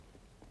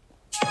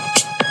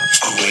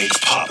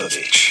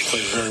Popovich.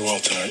 Played very well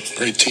tonight.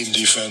 Great team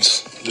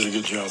defense. Did a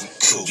good job.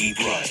 Kobe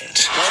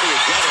Bryant. Carter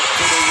has got it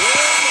for the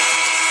win.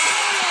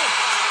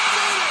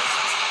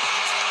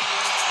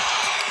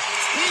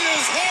 He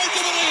is hard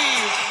to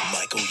believe.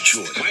 Michael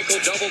Jordan.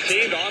 Michael double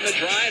teamed on the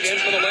drive, in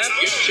for the left,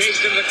 gets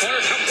chased into the corner,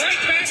 comes right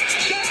back.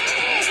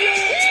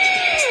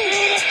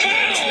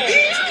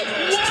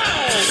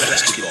 Wow!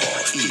 Basketball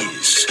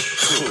is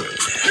hood.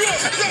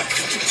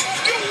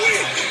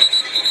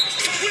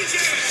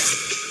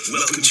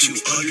 Welcome to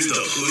Under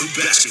the Hood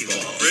Basketball.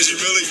 Reggie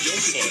Miller, your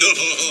fault.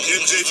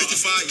 MJ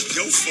 55,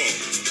 your fault.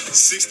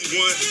 61,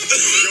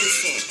 your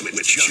fault. With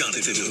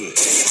Jonathan Hood.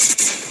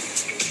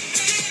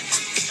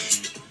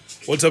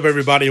 What's up,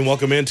 everybody, and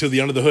welcome into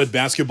the Under the Hood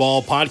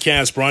Basketball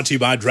Podcast, brought to you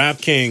by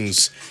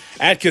DraftKings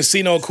at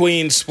Casino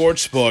Queen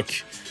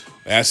Sportsbook.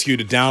 I ask you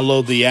to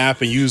download the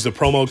app and use the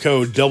promo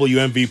code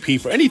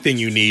WMVP for anything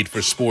you need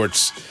for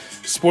sports.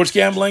 Sports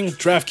gambling,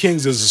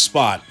 DraftKings is the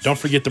spot. Don't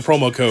forget the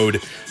promo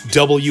code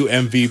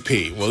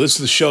WMVP. Well, this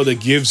is the show that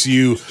gives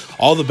you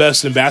all the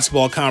best in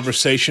basketball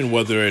conversation,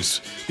 whether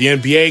it's the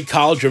NBA,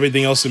 college, or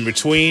everything else in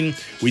between.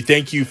 We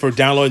thank you for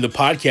downloading the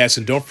podcast,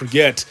 and don't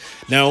forget,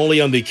 not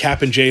only on the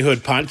Cap and J Hood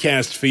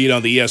podcast feed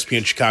on the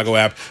ESPN Chicago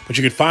app, but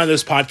you can find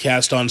this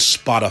podcast on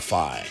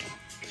Spotify.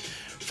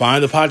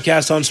 Find the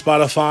podcast on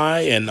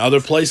Spotify and other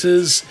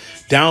places.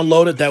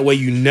 Download it. That way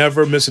you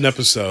never miss an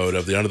episode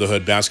of the Under the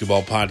Hood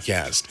Basketball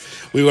Podcast.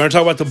 We want to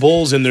talk about the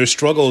Bulls and their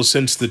struggles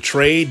since the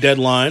trade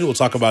deadline. We'll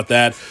talk about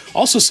that.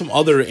 Also, some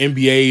other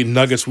NBA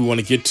nuggets we want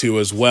to get to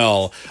as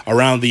well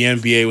around the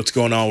NBA, what's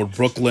going on with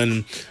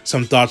Brooklyn,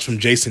 some thoughts from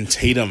Jason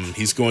Tatum.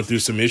 He's going through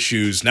some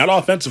issues, not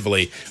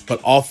offensively, but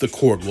off the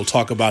court. We'll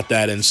talk about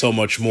that and so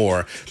much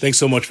more. Thanks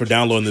so much for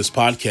downloading this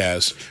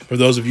podcast. For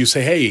those of you who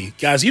say, hey,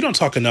 guys, you don't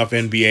talk enough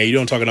NBA, you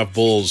don't talk enough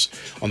Bulls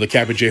on the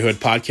Cap and J Hood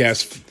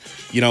Podcast.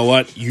 You know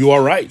what? You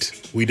are right.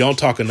 We don't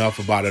talk enough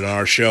about it on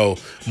our show,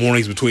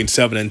 mornings between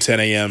 7 and 10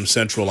 a.m.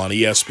 Central on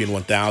ESPN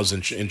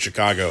 1000 in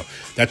Chicago.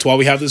 That's why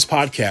we have this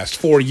podcast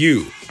for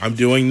you. I'm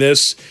doing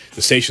this.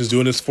 The station's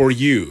doing this for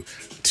you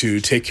to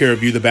take care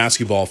of you, the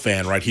basketball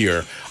fan, right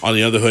here on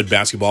the Under the Hood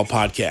Basketball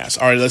Podcast.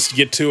 All right, let's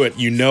get to it.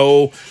 You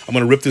know I'm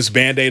going to rip this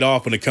Band-Aid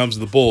off when it comes to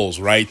the Bulls,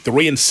 right?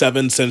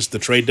 3-7 since the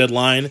trade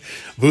deadline.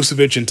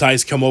 Vucevic and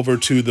Tice come over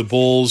to the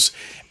Bulls.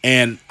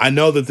 And I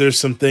know that there's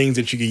some things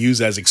that you can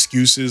use as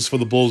excuses for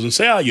the Bulls and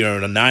say, oh, you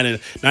know, 9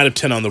 of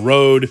 10 on the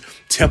road,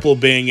 Temple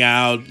being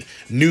out,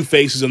 new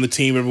faces on the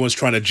team, everyone's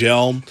trying to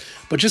gel.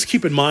 But just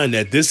keep in mind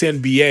that this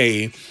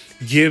NBA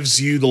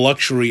gives you the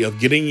luxury of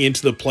getting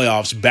into the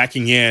playoffs,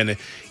 backing in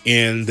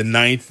the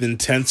 9th and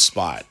 10th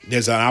spot.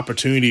 There's an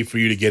opportunity for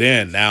you to get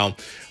in. Now,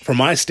 from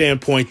my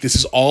standpoint, this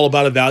is all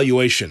about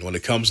evaluation when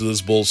it comes to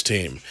this Bulls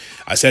team.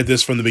 I said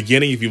this from the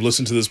beginning. If you've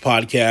listened to this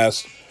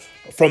podcast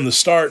from the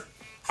start,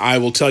 I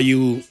will tell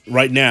you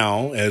right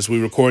now, as we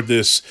record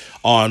this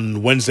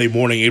on Wednesday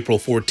morning, April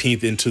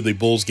 14th, into the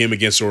Bulls game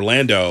against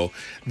Orlando,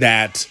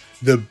 that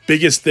the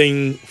biggest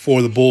thing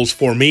for the Bulls,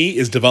 for me,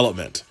 is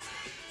development.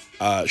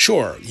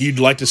 Sure, you'd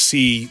like to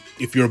see,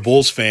 if you're a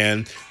Bulls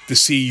fan, to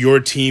see your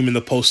team in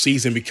the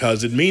postseason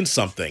because it means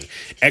something.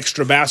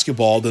 Extra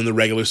basketball than the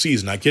regular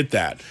season. I get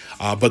that.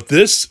 But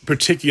this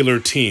particular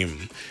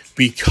team,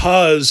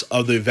 because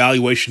of the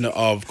evaluation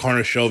of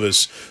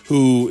Karnisovas,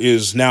 who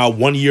is now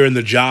 1 year in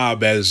the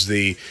job as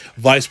the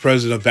vice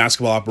president of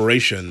basketball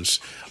operations,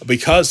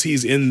 because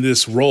he's in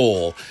this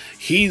role,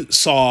 he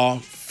saw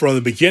from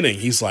the beginning,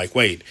 he's like,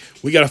 wait,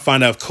 we got to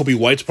find out if Kobe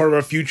White's part of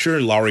our future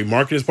and Lauri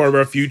Markkanen is part of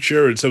our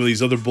future and some of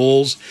these other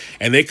Bulls.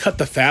 And they cut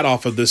the fat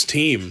off of this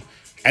team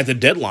at the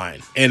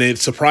deadline. And it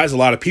surprised a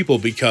lot of people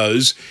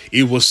because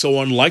it was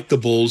so unlike the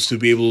Bulls to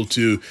be able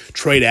to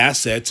trade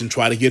assets and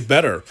try to get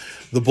better.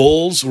 The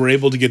Bulls were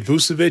able to get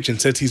Vucevic, and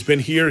since he's been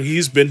here,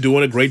 he's been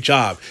doing a great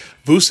job.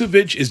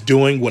 Vucevic is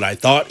doing what I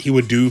thought he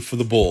would do for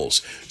the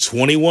Bulls.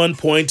 21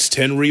 points,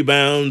 10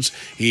 rebounds.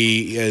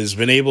 He has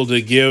been able to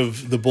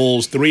give the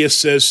Bulls 3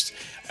 assists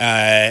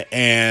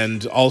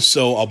and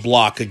also a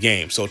block a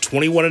game. So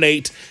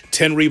 21-8,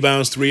 10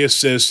 rebounds, 3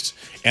 assists,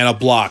 and a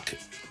block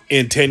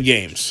in 10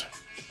 games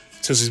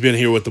since he's been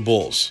here with the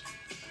Bulls.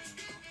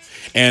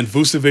 And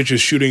Vucevic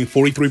is shooting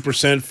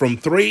 43% from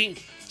 3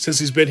 since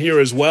he's been here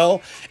as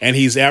well, and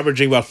he's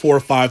averaging about 4 or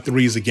 5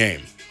 threes a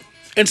game.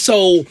 And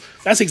so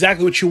that's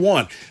exactly what you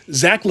want.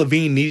 Zach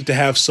LaVine needed to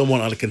have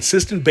someone on a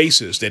consistent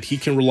basis that he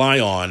can rely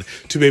on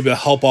to be able to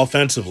help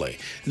offensively.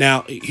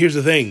 Now, here's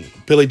the thing.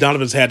 Billy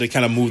Donovan's had to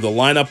kind of move the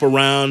lineup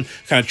around,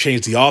 kind of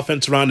change the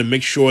offense around to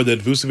make sure that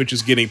Vucevic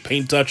is getting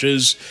paint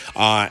touches.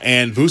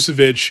 And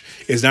Vucevic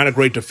is not a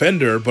great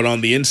defender, but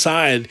on the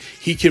inside,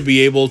 he can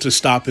be able to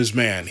stop his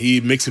man.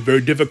 He makes it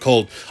very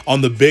difficult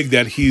on the big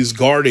that he's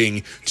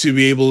guarding to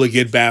be able to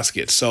get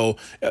baskets. So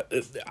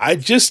I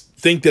just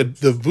think that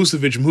the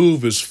Vucevic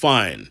move is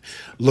fine.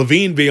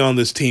 LaVine being on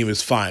this team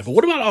is fine. But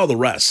what about all the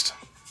rest?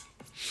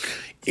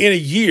 In a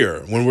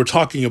year, when we're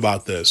talking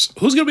about this,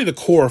 who's going to be the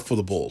core for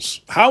the Bulls?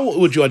 How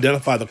would you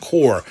identify the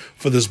core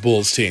for this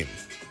Bulls team?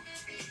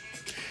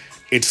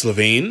 It's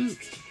LaVine,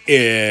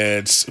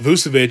 it's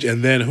Vucevic,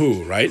 and then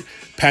who, right?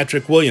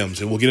 Patrick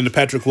Williams. And we'll get into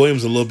Patrick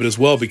Williams a little bit as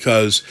well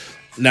because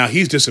now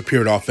he's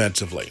disappeared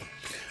offensively.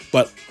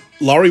 But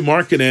Lauri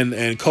Markkanen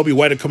and Kobe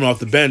White are coming off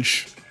the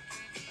bench,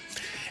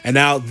 and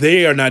now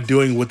they are not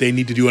doing what they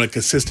need to do on a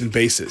consistent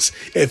basis.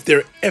 If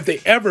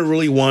they ever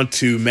really want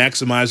to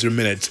maximize their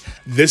minutes,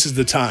 this is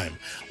the time.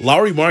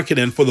 Lauri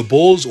Markkanen for the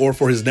Bulls or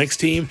for his next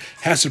team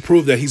has to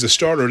prove that he's a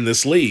starter in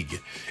this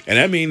league. And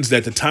that means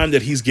that the time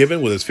that he's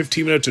given, whether it's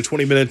 15 minutes or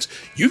 20 minutes,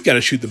 you've got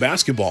to shoot the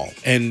basketball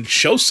and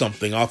show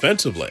something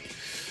offensively.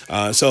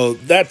 So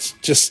that's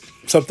just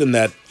something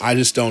that I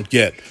just don't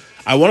get.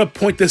 I want to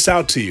point this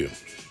out to you.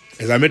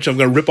 As I mentioned, I'm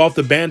going to rip off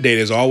the Band-Aid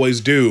as I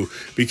always do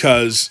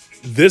because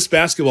this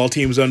basketball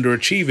team is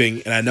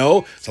underachieving, and I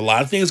know there's a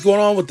lot of things going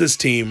on with this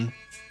team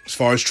as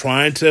far as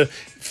trying to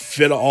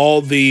fit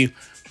all the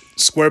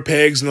square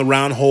pegs in the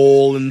round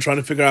hole and trying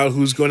to figure out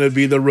who's going to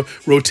be the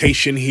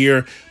rotation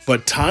here.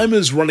 But time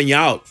is running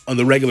out on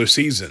the regular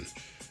season,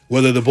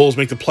 whether the Bulls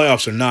make the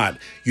playoffs or not.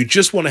 You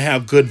just want to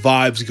have good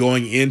vibes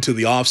going into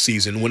the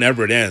offseason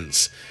whenever it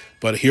ends.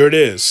 But here it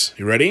is.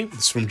 You ready?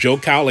 It's from Joe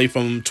Cowley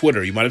from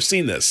Twitter. You might have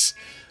seen this.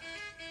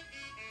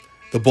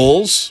 The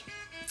Bulls,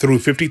 through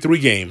 53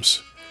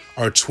 games,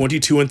 are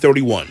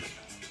 22-31.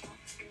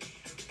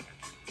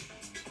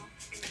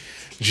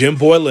 Jim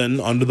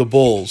Boylen under the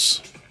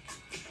Bulls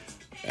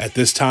at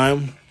this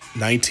time,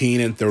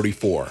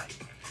 19-34.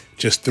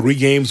 Just 3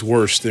 games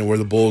worse than where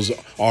the Bulls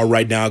are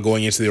right now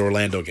going into the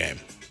Orlando game.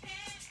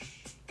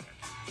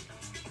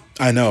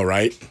 I know,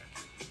 right?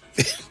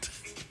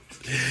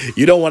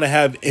 You don't want to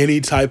have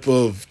any type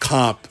of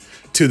comp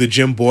to the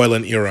Jim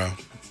Boylen era.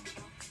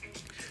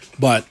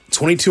 But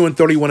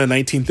 22-31 and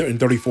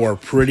 19-34 are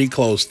pretty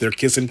close. They're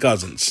kissing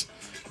cousins.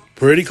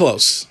 Pretty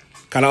close.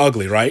 Kind of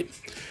ugly, right?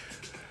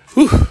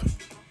 Whew.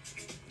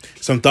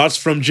 Some thoughts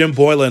from Jim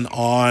Boylen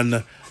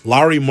on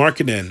Lauri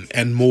Markkanen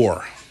and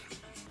more.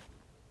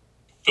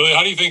 Billy,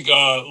 how do you think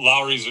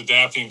Lauri's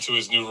adapting to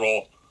his new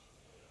role?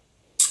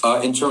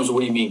 In terms of what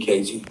do you mean,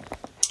 Casey?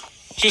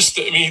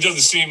 He doesn't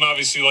seem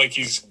obviously like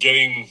he's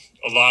getting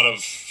a lot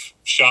of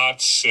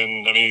shots,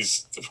 and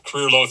he's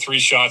career low 3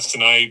 shots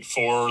tonight,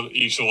 4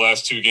 each of the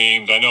last 2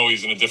 games. I know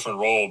he's in a different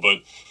role, but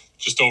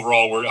just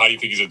overall, how do you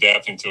think he's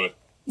adapting to it?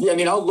 Yeah,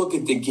 I'll look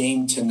at the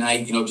game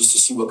tonight, just to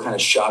see what kind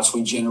of shots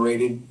we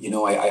generated.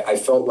 I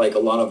felt like a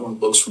lot of our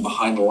looks from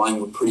behind the line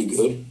were pretty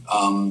good.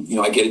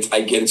 I get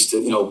it's the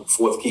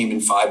 4th game in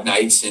 5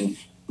 nights, and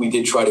we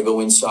did try to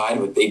go inside,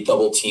 but they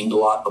double teamed a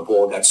lot. The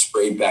ball got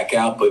sprayed back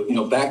out. But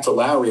back to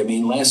Lauri.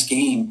 Last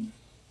game,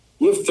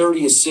 you have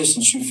 30 assists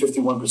and shoot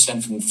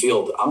 51% from the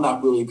field. I'm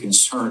not really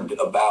concerned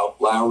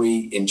about Lauri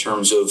in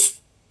terms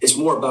of it's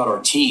more about our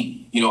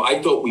team.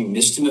 I thought we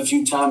missed him a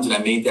few times, and I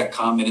made that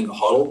comment in the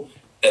huddle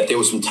that there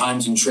was some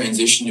times in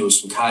transition, there was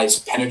some guys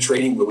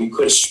penetrating where we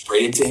could have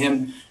sprayed it to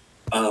him.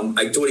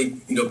 I thought he,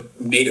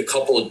 made a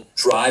couple of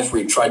drives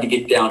where he tried to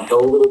get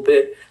downhill a little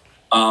bit.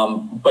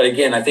 But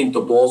again, I think the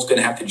ball's going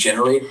to have to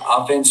generate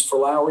offense for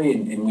Lauri,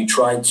 and we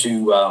tried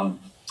to,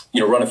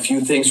 run a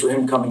few things for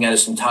him coming out of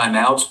some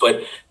timeouts.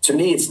 But to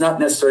me, it's not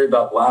necessarily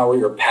about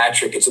Lauri or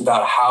Patrick. It's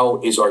about how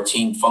is our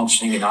team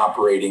functioning and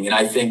operating. And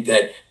I think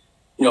that,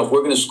 if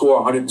we're going to score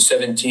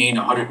 117,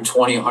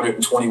 120,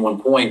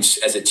 121 points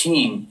as a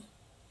team,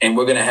 and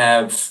we're going to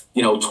have,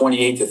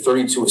 28 to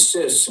 32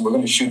 assists, and we're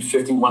going to shoot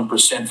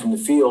 51% from the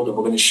field, and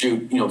we're going to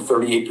shoot,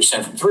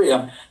 38% from 3,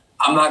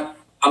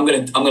 I'm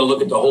going to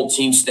look at the whole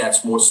team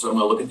stats more so than I'm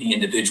going to look at the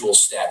individual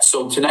stats.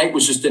 So tonight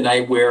was just a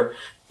night where,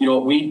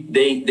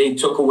 they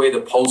took away the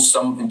post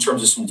some in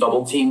terms of some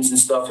double teams and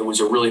stuff. It was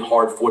a really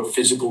hard fought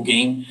physical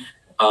game.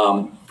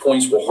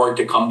 Points were hard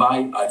to come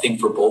by, I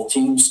think, for both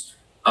teams.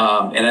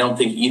 And I don't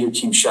think either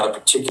team shot it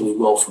particularly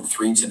well from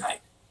 3 tonight.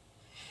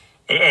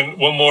 And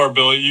one more,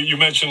 Billy. You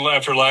mentioned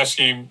after last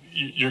game,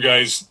 your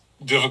guys'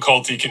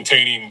 difficulty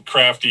containing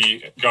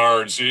crafty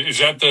guards. Is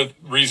that the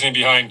reasoning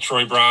behind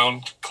Troy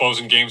Brown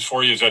closing games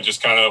for you? Is that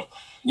just kind of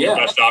the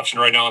best option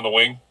right now on the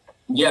wing?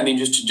 Yeah,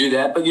 just to do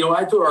that. But,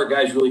 I thought our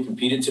guys really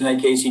competed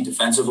tonight, Casey,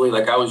 defensively.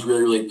 I was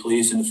really, really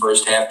pleased in the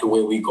first half the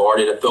way we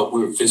guarded. I felt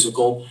we were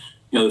physical.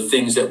 The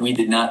things that we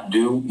did not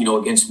do,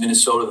 against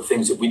Minnesota, the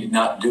things that we did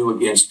not do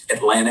against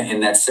Atlanta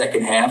in that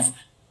second half.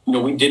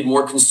 We did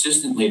more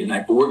consistently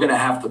tonight, but we're going to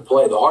have to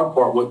play. The hard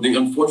part, the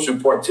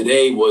unfortunate part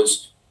today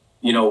was,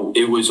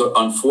 it was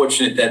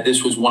unfortunate that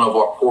this was one of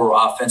our poor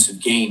offensive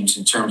games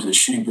in terms of the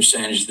shooting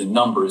percentage, the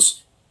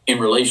numbers, in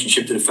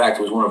relationship to the fact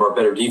it was one of our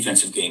better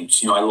defensive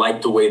games. I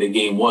liked the way the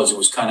game was. It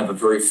was kind of a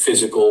very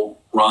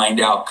physical, grind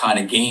out kind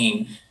of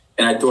game.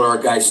 And I thought our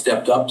guys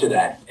stepped up to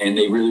that, and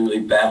they really, really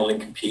battled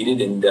and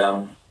competed. And,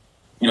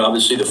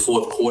 obviously the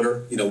fourth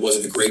quarter,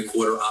 wasn't a great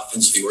quarter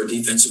offensively or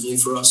defensively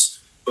for us.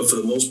 But for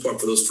the most part,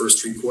 for those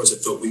first 3 quarters, I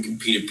thought we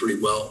competed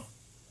pretty well.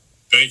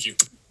 Thank you.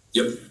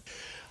 Yep.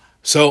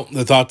 So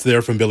the thoughts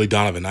there from Billy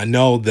Donovan. I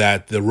know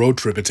that the road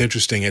trip, it's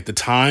interesting. At the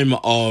time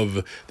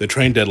of the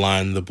trade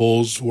deadline, the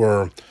Bulls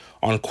were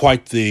on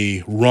quite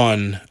the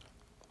run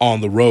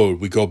on the road.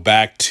 We go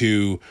back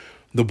to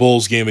the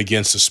Bulls game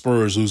against the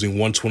Spurs, losing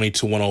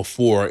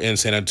 120-104 in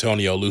San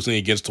Antonio, losing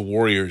against the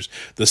Warriors,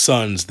 the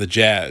Suns, the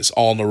Jazz,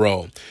 all in a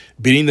row,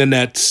 beating the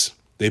Nets.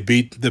 They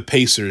beat the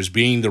Pacers,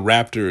 beating the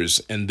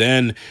Raptors, and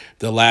then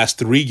the last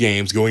 3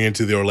 games going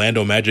into the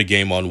Orlando Magic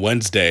game on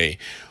Wednesday,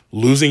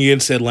 losing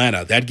against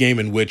Atlanta, that game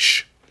in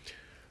which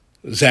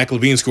Zach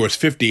LaVine scores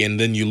 50, and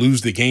then you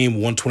lose the game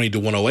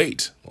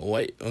 120-108. Well,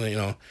 wait,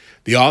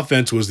 the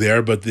offense was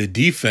there, but the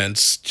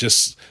defense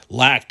just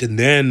lacked, and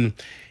then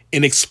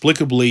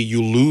inexplicably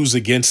you lose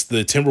against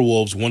the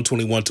Timberwolves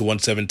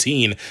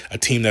 121-117, a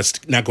team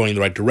that's not going in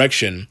the right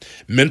direction.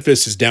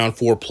 Memphis is down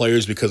 4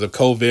 players because of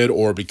COVID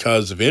or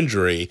because of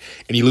injury,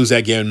 and you lose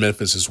that game in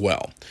Memphis as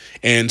well.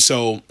 And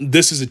so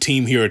this is a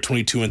team here at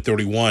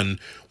 22-31.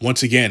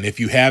 Once again, if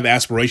you have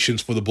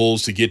aspirations for the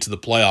Bulls to get to the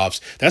playoffs,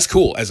 that's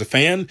cool. As a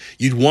fan,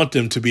 you'd want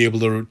them to be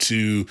able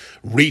to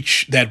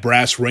reach that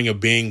brass ring of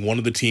being one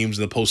of the teams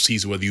in the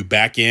postseason, whether you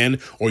back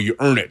in or you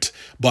earn it.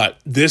 But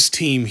this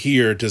team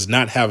here does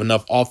not have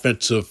enough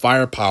offensive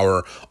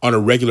firepower on a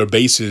regular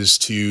basis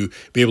to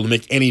be able to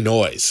make any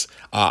noise.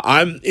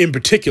 I'm not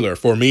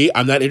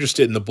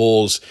interested in the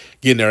Bulls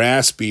getting their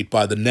ass beat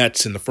by the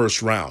Nets in the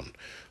first round.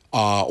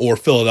 Or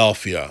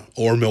Philadelphia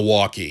or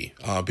Milwaukee,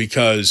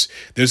 because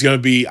there's going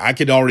to be, I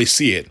could already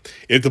see it.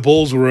 If the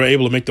Bulls were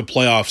able to make the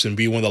playoffs and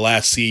be one of the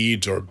last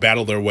seeds or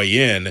battle their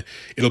way in,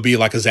 it'll be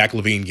like a Zach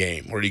LaVine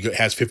game where he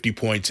has 50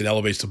 points and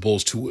elevates the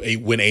Bulls to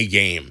win a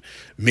game,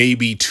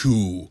 maybe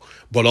 2.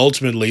 But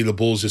ultimately, the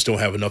Bulls just don't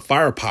have enough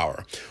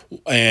firepower.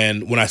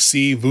 And when I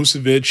see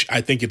Vucevic,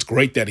 I think it's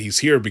great that he's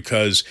here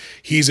because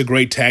he's a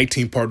great tag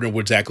team partner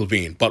with Zach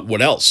LaVine. But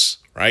what else?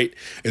 Right?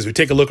 As we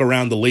take a look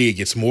around the league,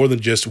 it's more than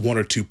just 1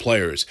 or 2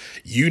 players.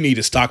 You need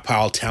to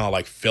stockpile talent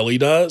like Philly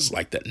does,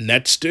 like the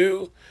Nets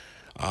do,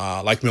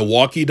 like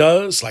Milwaukee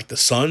does, like the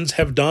Suns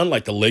have done,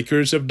 like the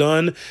Lakers have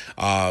done,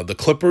 the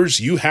Clippers.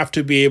 You have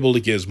to be able to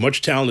get as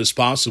much talent as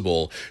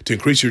possible to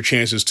increase your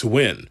chances to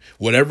win,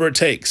 whatever it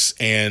takes.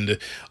 And,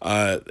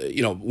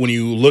 when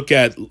you look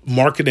at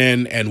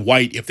Markkanen and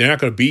White, if they're not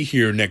going to be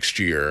here next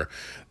year,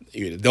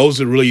 those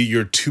are really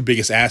your 2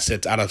 biggest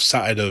assets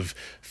outside of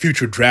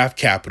future draft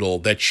capital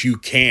that you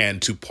can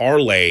to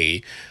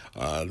parlay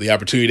the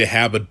opportunity to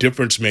have a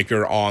difference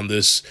maker on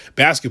this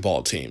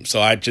basketball team.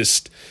 So I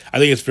think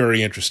it's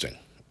very interesting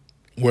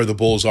where the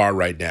Bulls are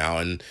right now.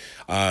 And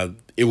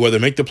whether they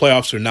make the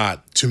playoffs or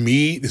not, to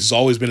me, this has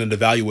always been an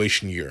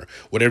evaluation year.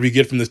 Whatever you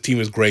get from this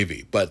team is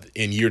gravy. But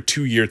in year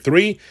 2, year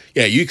 3,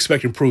 you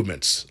expect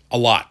improvements a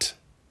lot.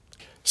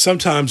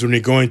 Sometimes when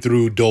you're going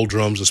through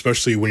doldrums,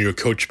 especially when you're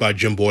coached by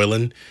Jim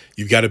Boylan,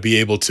 you've got to be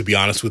able to be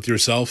honest with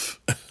yourself.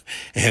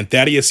 And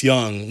Thaddeus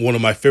Young, one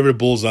of my favorite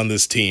Bulls on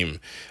this team.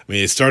 I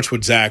mean, it starts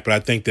with Zach, but I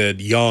think that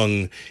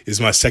Young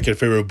is my second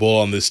favorite Bull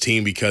on this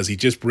team because he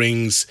just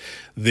brings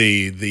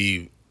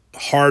the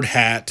hard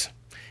hat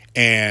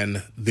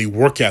and the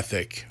work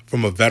ethic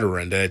from a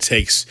veteran that it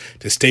takes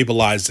to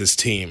stabilize this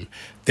team.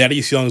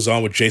 Thaddeus Young is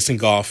on with Jason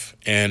Goff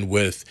and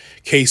with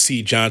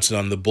KC Johnson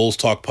on the Bulls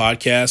Talk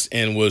podcast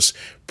and was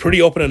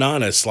pretty open and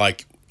honest.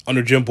 Like,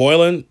 under Jim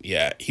Boylan,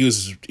 he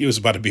was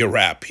about to be a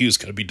wrap. He was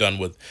going to be done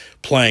with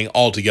playing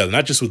altogether,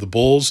 not just with the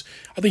Bulls.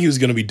 I think he was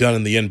going to be done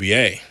in the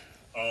NBA.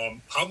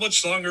 How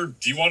much longer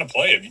do you want to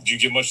play? Did you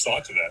give much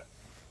thought to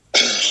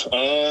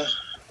that?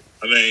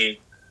 I mean,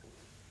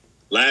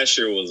 last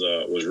year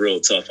was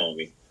real tough on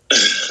me.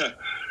 It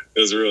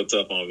was real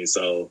tough on me.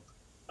 So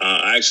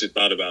I actually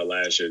thought about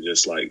last year,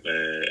 just like,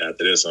 man,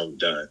 after this, I'm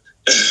done.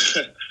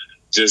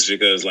 Just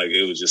because, like,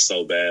 it was just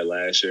so bad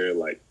last year,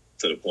 like,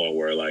 to the point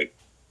where, like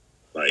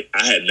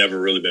I had never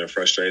really been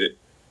frustrated.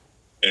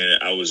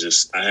 And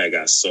I had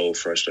got so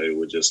frustrated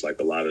with just, like,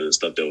 a lot of the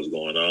stuff that was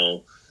going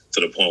on to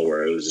the point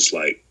where it was just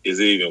like, is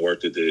it even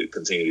worth it to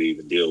continue to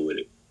even deal with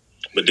it?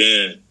 But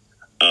then,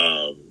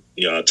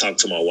 I talked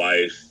to my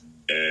wife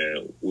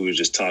and we were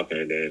just talking,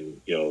 and then,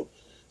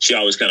 she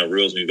always kind of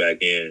reels me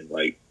back in,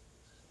 like,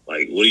 what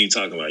are you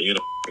talking about? You're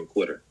a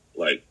quitter,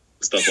 like,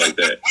 stuff like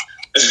that.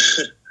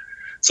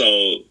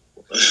 So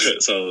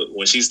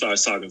when she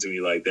starts talking to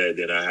me like that,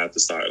 then I have to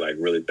start, like,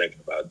 really thinking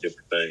about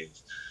different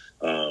things.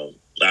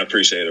 I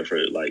appreciate her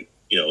for, like,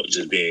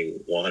 just being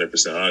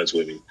 100% honest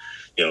with me.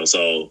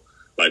 So,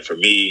 like, for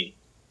me,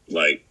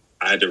 like,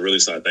 I had to really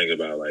start thinking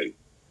about,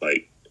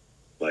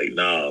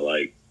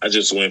 I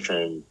just went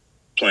from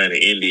playing in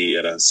Indy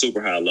at a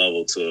super high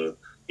level to,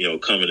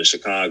 coming to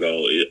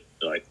Chicago.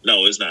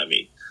 No, it's not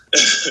me.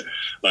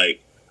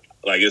 like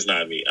it's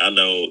not me. I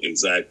know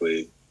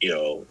exactly,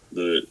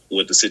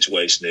 what the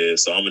situation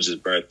is. So I'm gonna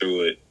just burn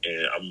through it,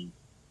 and I'm,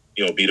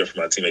 be there for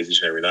my teammates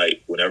each and every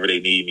night. Whenever they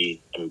need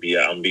me, I'm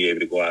gonna be able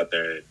to go out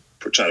there and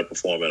try to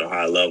perform at a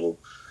high level.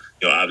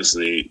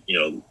 Obviously,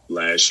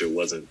 last year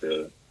wasn't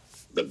the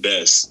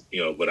best,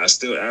 but I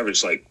still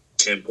averaged like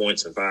 10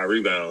 points and 5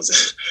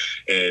 rebounds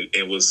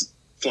and was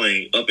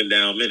playing up and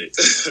down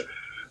minutes.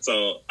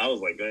 So I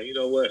was like, man, you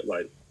know what?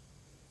 Like,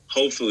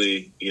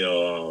 hopefully,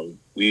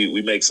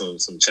 we make some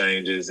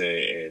changes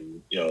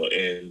and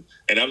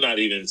I'm not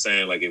even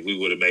saying, like, if we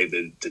would have made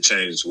the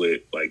changes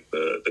with, like,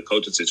 the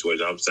coaching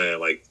situation. I'm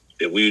saying, like,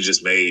 if we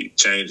just made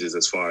changes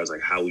as far as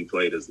like how we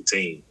played as a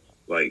team,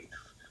 like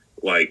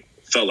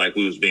felt like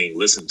we was being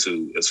listened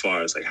to as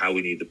far as like how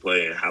we need to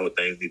play and how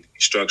things need to be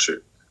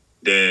structured,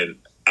 then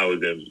I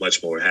would have been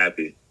much more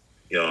happy,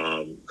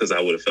 because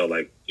I would have felt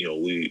like,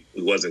 we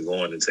wasn't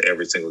going into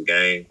every single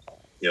game,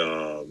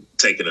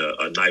 taking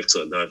a knife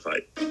to a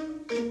gunfight.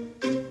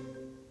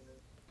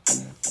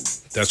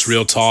 That's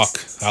real talk.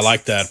 I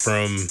like that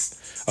from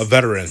a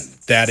veteran,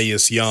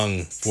 Thaddeus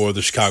Young for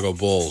the Chicago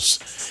Bulls.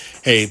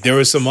 Hey, there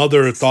were some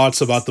other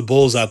thoughts about the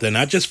Bulls out there,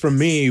 not just from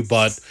me,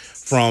 but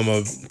from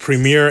a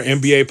premier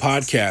NBA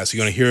podcast.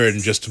 You're going to hear it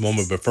in just a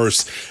moment. But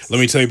first, let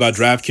me tell you about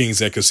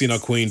DraftKings at Casino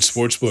Queen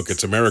Sportsbook.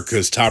 It's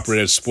America's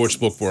top-rated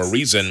sportsbook for a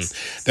reason.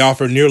 They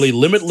offer nearly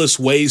limitless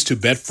ways to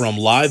bet, from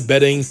live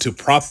betting to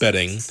prop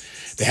betting.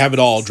 They have it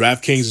all.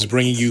 DraftKings is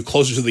bringing you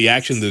closer to the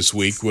action this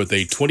week with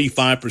a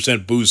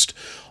 25% boost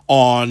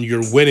on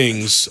your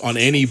winnings on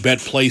any bet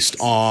placed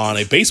on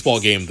a baseball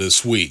game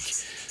this week.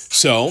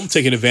 So,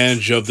 taking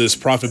advantage of this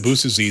profit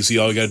boost is easy.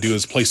 All you got to do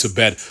is place a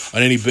bet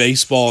on any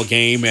baseball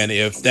game, and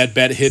if that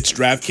bet hits,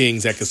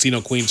 DraftKings at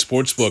Casino Queen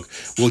Sportsbook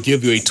will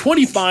give you a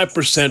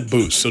 25%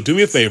 boost. So do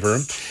me a favor,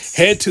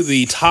 head to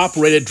the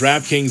top-rated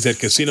DraftKings at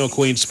Casino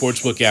Queen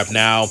Sportsbook app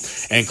now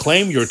and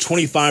claim your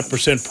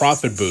 25%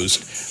 profit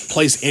boost.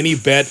 Place any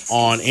bet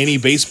on any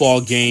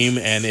baseball game,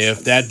 and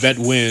if that bet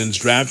wins,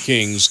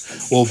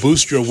 DraftKings will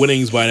boost your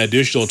winnings by an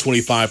additional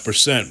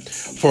 25%.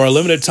 For a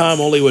limited time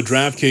only with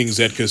DraftKings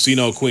at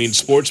Casino Queen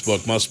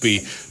Sportsbook. Must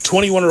be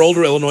 21 or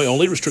older. Illinois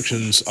only.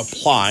 Restrictions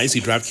apply. See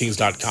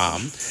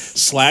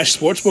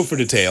DraftKings.com/sportsbook for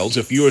details.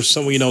 If you or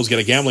someone you know has got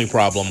a gambling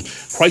problem,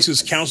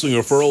 crisis counseling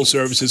referral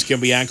services can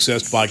be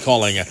accessed by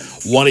calling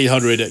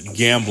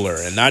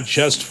 1-800-GAMBLER. And not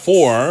just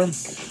for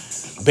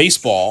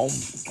baseball,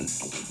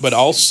 but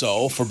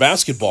also for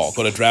basketball.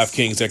 Go to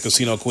DraftKings at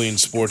Casino Queen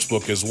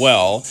Sportsbook as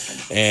well,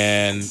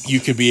 and you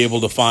could be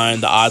able to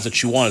find the odds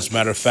that you want. As a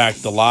matter of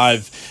fact, the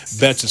live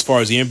bets as far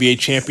as the NBA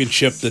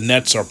championship, the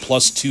Nets are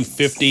plus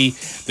 250.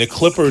 The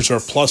Clippers are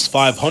plus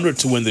 500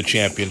 to win the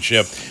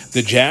championship.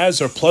 The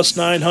Jazz are plus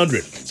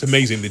 900. It's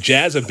amazing. The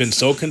Jazz have been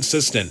so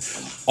consistent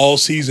all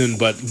season,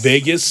 but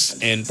Vegas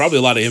and probably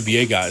a lot of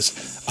NBA guys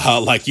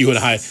like you and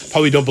I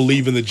probably don't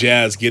believe in the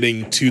Jazz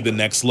getting to the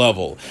next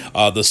level.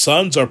 The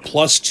Suns are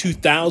plus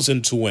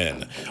 2,000 to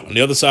win. On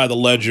the other side of the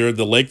ledger,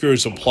 the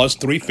Lakers are plus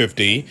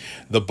 350.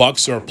 The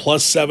Bucks are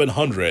plus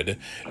 700.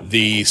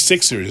 The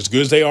Sixers, as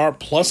good as they are,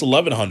 plus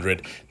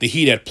 1,100. The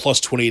Heat at plus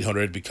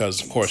 2,800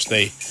 because, of course,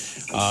 they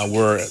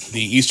were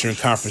the Eastern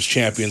Conference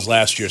champions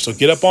last year. So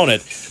get up on it.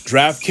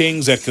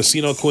 DraftKings at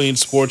Casino Queen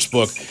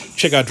Sportsbook.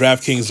 Check out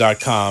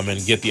DraftKings.com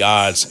and get the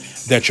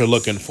odds that you're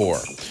looking for.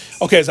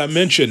 Okay, as I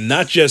mentioned,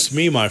 not just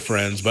me, my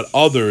friends, but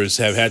others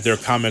have had their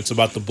comments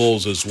about the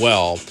Bulls as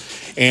well.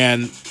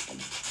 And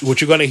what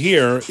you're going to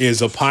hear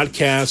is a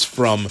podcast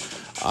from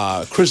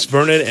Chris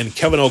Vernon and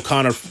Kevin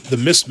O'Connor, The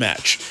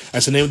Mismatch.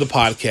 That's the name of the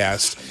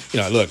podcast.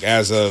 Look,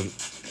 as a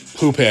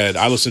hoop head,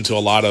 I listen to a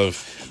lot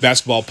of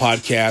basketball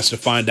podcasts to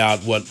find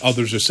out what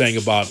others are saying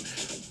about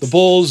the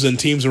Bulls and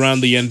teams around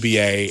the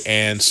NBA.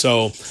 And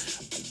so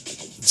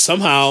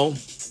somehow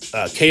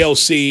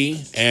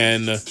KOC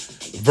and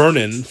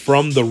Vernon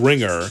from The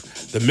Ringer,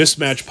 the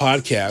Mismatch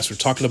podcast, we're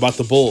talking about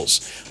the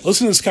Bulls.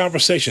 Listen to this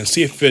conversation.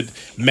 See if it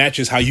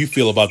matches how you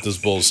feel about this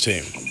Bulls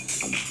team.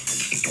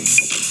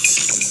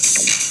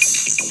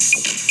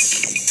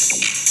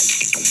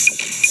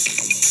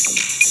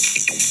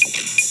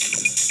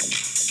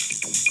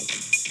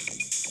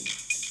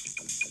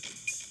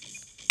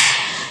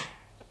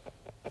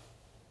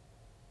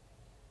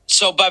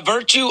 So by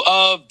virtue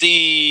of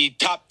the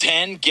top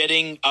 10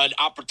 getting an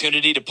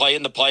opportunity to play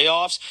in the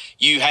playoffs,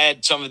 you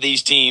had some of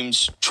these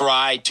teams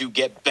try to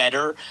get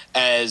better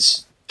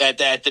at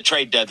the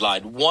trade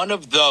deadline. One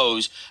of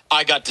those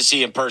I got to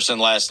see in person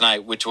last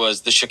night, which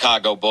was the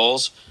Chicago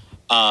Bulls,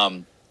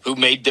 who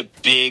made the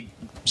big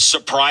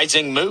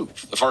surprising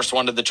move, the first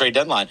one to the trade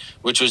deadline,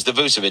 which was the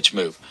Vucevic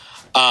move.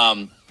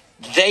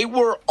 They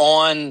were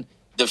on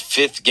the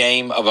fifth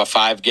game of a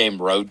 5-game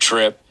road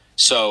trip.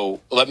 So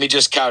let me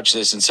just couch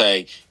this and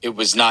say it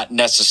was not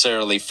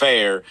necessarily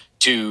fair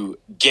to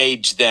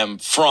gauge them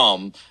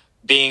from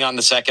being on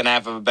the second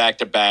half of a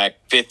back-to-back,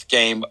 fifth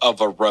game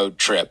of a road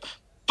trip.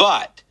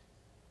 But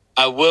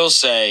I will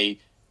say,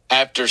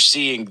 after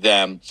seeing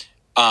them,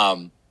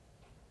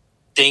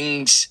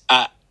 things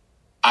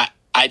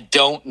I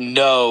don't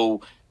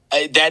know.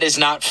 That is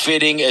not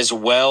fitting as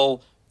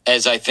well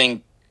as I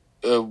think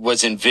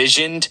was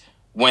envisioned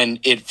when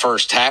it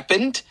first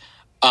happened.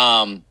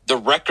 The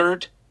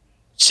record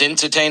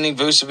since attaining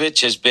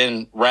Vucevic has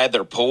been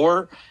rather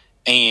poor,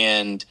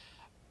 and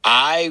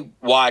I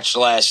watched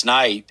last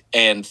night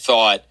and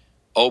thought,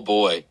 oh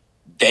boy,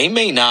 they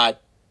may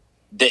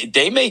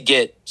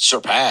get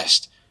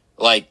surpassed.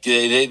 Like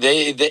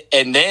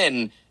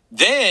and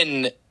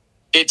then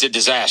it's a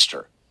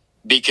disaster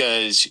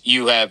because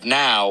you have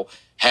now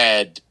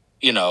had,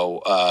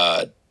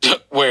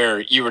 where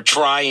you were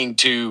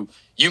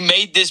you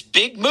made this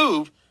big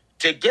move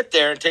to get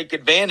there and take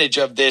advantage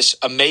of this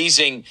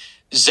amazing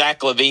Zach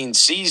LaVine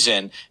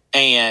season,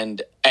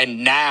 And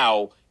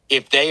now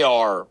if they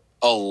are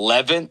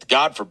 11th,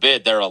 God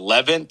forbid they're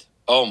 11th,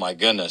 oh my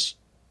goodness.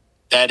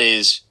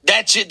 That's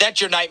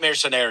your nightmare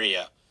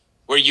scenario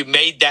where you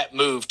made that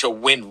move to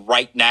win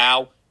right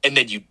now and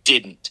then you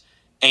didn't.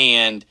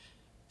 And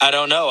I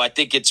don't know. I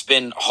think it's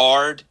been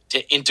hard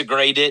to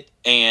integrate it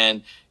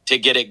and to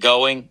get it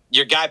going.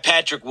 Your guy,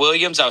 Patrick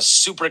Williams, I was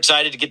super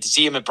excited to get to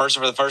see him in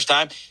person for the first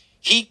time.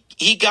 He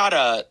got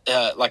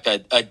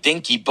a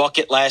dinky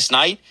bucket last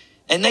night,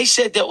 and they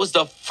said that was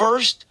the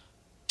first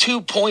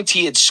 2 points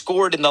he had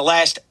scored in the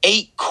last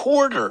 8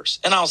 quarters.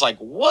 And I was like,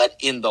 what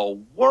in the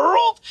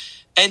world?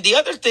 And the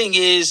other thing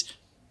is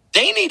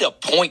they need a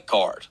point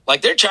guard.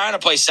 Like, they're trying to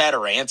play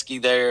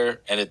Satoransky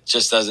there, and it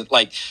just doesn't.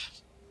 Like,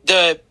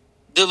 the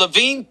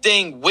LaVine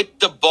thing with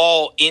the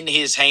ball in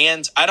his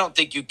hands, I don't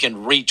think you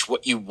can reach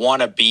what you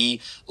want to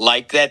be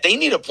like that. They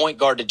need a point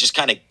guard to just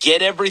kind of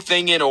get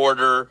everything in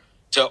order,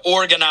 to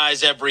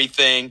organize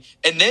everything,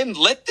 and then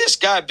let this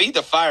guy be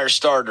the fire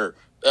starter,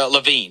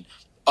 LaVine.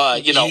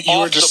 You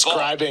were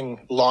describing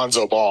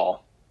Lonzo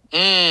Ball.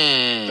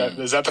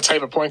 Is that the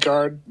type of point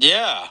guard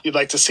you'd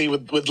like to see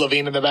with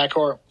LaVine in the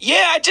backcourt?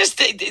 Yeah,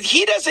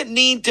 he doesn't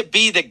need to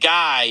be the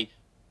guy,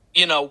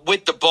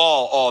 with the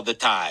ball all the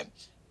time,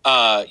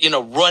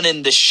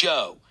 running the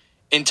show.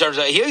 In terms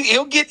of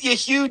he'll get you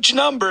huge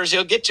numbers,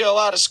 he'll get you a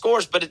lot of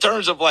scores, but in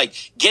terms of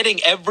like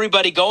getting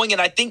everybody going,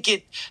 and I think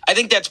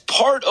that's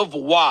part of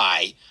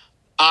why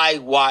I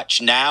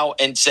watch now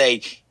and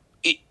say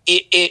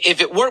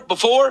if it worked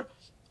before,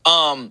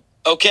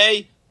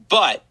 okay,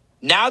 but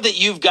now that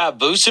you've got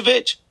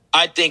Vucevic,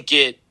 I think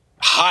it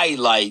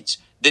highlights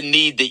the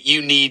need that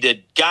you need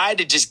a guy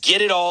to just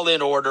get it all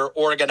in order,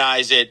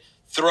 organize it,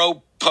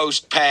 throw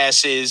post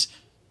passes,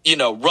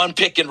 run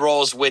pick and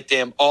rolls with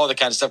him, all the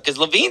kind of stuff. Because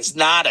LaVine's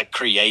not a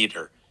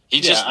creator.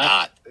 He's just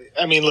not.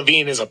 I mean,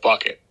 LaVine is a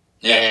bucket.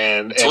 Yeah.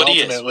 And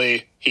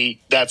ultimately,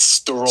 that's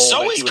the role so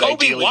that is he would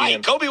Kobe ideally White. be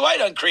in. Kobe White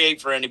doesn't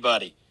create for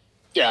anybody.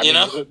 Yeah,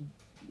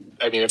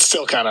 I mean, it's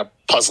still kind of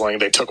puzzling.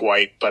 They took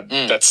White, but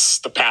that's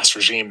the past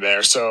regime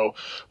there. So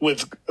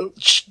with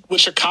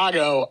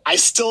Chicago, I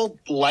still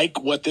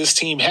like what this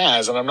team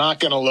has, and I'm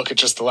not going to look at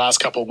just the last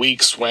couple of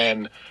weeks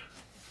when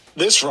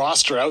this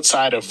roster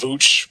outside of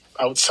Vooch,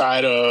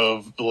 outside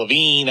of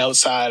LaVine,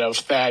 outside of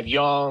Thad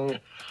Young,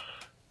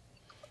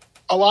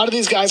 a lot of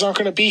these guys aren't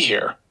going to be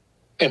here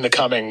in the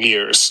coming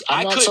years.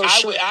 I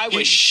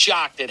was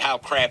shocked at how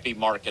crappy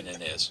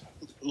Markkanen is.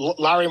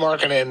 Larry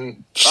Markkanen.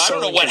 I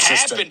don't know what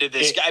happened to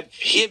this guy.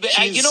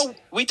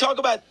 We talk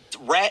about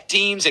rat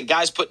teams and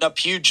guys putting up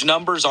huge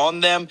numbers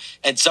on them,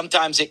 and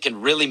sometimes it can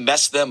really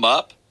mess them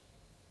up.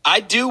 I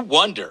do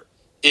wonder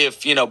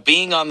if,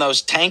 being on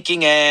those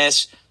tanking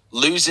ass,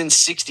 losing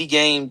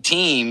 60-game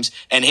teams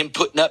and him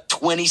putting up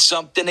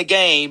 20-something a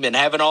game and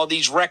having all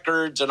these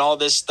records and all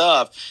this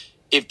stuff,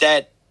 if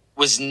that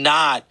was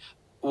not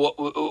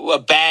a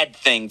bad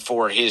thing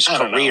for his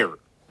career.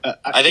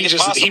 I think it's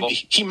possible.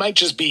 He might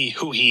just be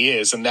who he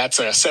is, and that's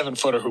a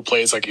 7-footer who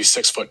plays like he's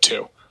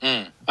 6'2".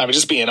 I mean,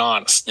 just being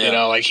honest,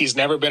 he's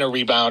never been a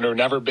rebounder,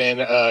 never been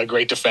a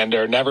great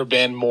defender, never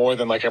been more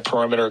than like a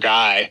perimeter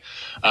guy.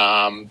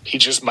 He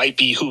just might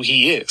be who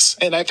he is.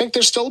 And I think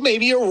there's still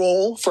maybe a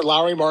role for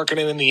Lauri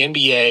Markkanen in the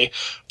NBA,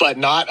 but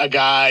not a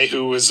guy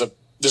who is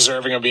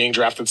deserving of being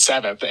drafted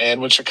 7th.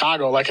 And with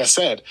Chicago, like I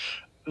said,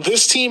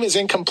 this team is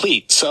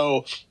incomplete.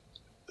 So,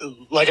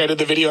 like I did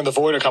the video in the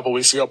Void a couple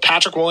weeks ago,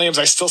 Patrick Williams,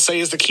 I still say,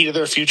 is the key to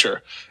their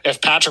future.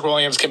 If Patrick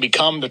Williams can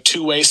become the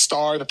two-way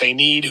star that they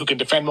need, who can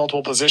defend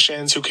multiple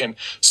positions, who can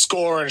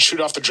score and shoot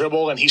off the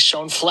dribble, and he's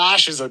shown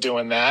flashes of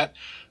doing that,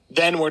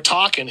 then we're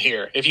talking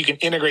here. If you can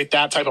integrate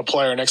that type of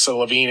player next to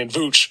LaVine and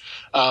Vooch.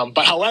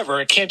 But however,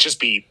 it can't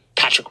just be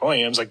Patrick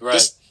Williams.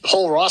 This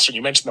whole roster,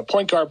 you mentioned the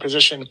point guard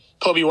position.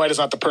 Kobe White is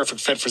not the perfect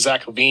fit for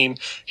Zach LaVine.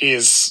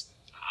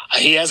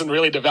 He hasn't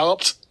really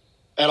developed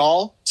at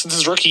all since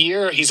his rookie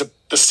year. He's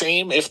the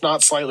same, if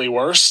not slightly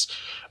worse.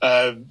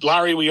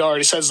 Larry, we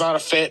already said, is not a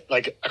fit.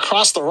 Like,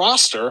 across the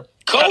roster,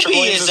 Kobe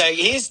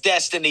his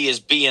destiny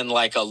is being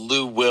like a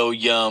Lou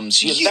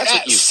Williams. That's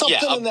what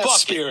something in that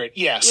spirit.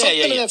 Yeah,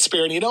 something in that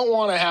spirit. You don't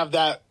want to have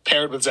that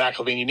paired with Zach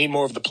LaVine. You need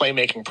more of the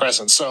playmaking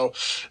presence. So,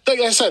 like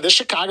I said, this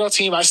Chicago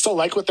team, I still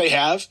like what they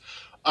have.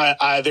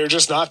 They're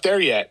just not there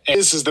yet.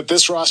 And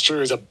this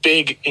roster is a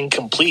big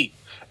incomplete.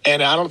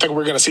 And I don't think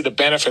we're going to see the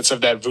benefits of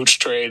that Vooch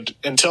trade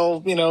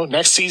until,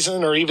 next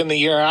season or even the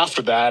year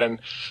after that. And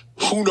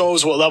who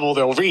knows what level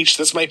they'll reach.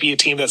 This might be a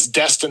team that's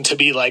destined to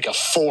be like a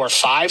 4 or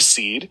 5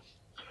 seed.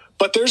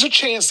 But there's a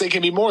chance they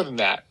can be more than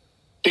that.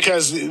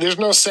 Because there's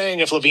no saying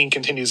if LaVine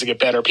continues to get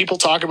better. People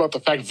talk about the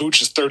fact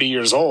Vooch is 30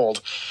 years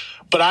old.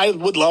 But I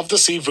would love to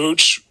see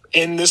Vooch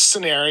in this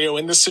scenario,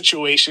 in this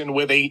situation,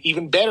 with a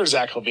even better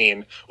Zach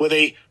LaVine, with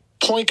a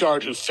point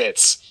guard who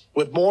fits,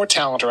 with more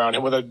talent around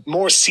him, with a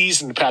more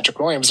seasoned Patrick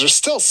Williams. There's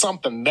still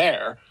something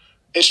there.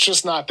 It's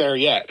just not there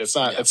yet. It's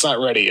not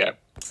ready yet.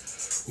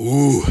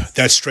 Ooh,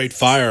 that's straight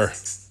fire.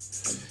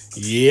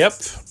 Yep.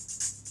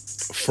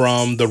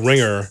 From the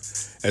Ringer,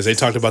 as they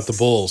talked about the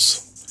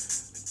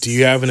Bulls. Do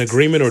you have an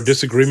agreement or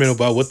disagreement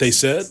about what they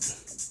said?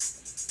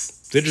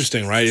 It's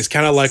interesting, right? It's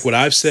kind of like what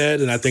I've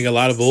said, and I think a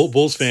lot of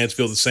Bulls fans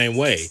feel the same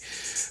way.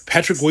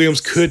 Patrick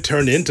Williams could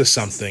turn into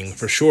something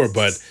for sure,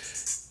 but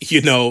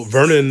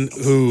Vernon,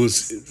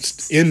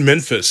 who's in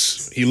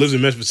Memphis, he lives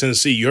in Memphis,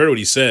 Tennessee. You heard what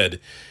he said.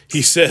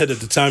 He said at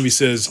the time, he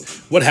says,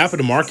 what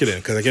happened to marketing?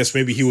 Because I guess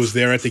maybe he was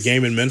there at the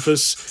game in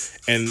Memphis,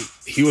 and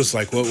he was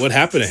like, what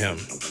happened to him?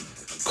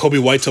 Kobe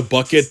White's a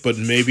bucket, but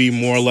maybe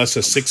more or less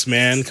a sixth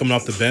man coming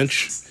off the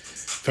bench.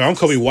 If I'm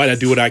Kobe White, I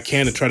do what I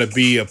can to try to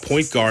be a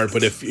point guard,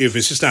 but if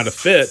it's just not a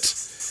fit,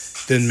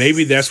 then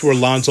maybe that's where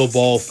Lonzo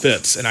Ball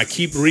fits. And I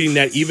keep reading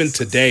that even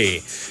today,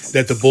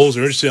 that the Bulls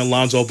are interested in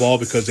Lonzo Ball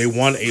because they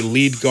want a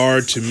lead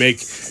guard to make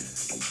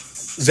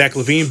Zach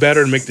LaVine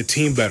better and make the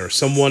team better.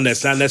 Someone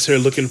that's not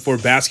necessarily looking for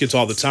baskets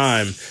all the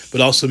time,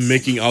 but also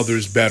making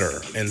others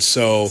better. And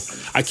so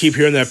I keep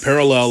hearing that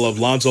parallel of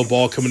Lonzo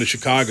Ball coming to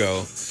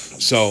Chicago.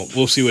 So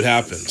we'll see what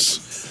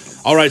happens.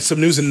 All right, some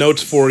news and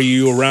notes for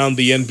you around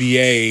the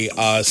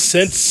NBA.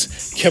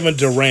 Since Kevin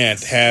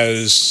Durant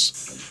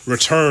has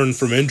returned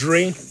from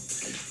injury,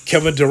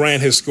 Kevin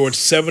Durant has scored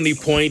 70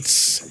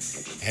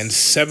 points and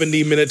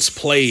 70 minutes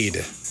played.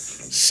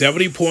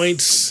 70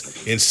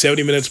 points in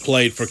 70 minutes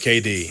played for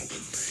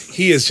KD.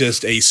 He is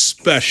just a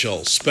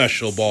special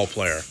ball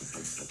player.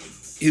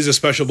 He's a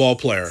special ball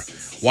player.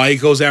 Why he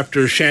goes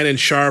after Shannon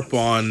Sharpe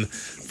on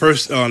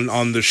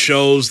the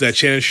shows that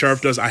Shannon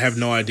Sharpe does, I have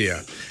no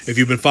idea. If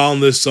you've been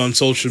following this on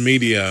social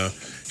media,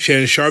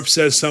 Shannon Sharpe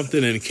says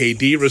something and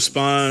KD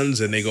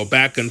responds and they go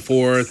back and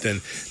forth,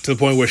 and to the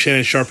point where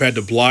Shannon Sharpe had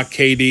to block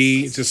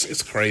KD.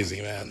 It's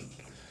crazy, man.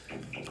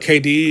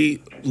 KD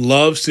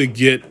loves to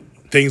get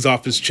things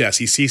off his chest.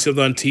 He sees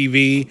something on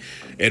TV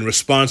and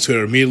responds to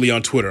it immediately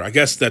on Twitter. I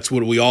guess that's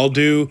what we all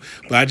do,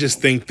 but I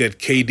just think that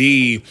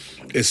KD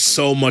is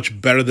so much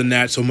better than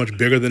that, so much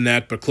bigger than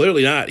that, but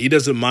clearly not. He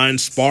doesn't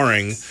mind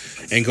sparring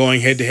and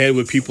going head-to-head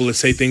with people that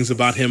say things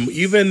about him,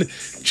 even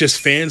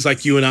just fans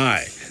like you and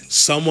I.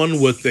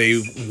 Someone with a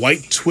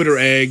white Twitter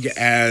egg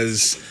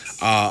as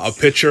a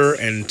pitcher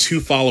and 2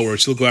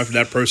 followers, he'll go after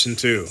that person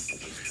too.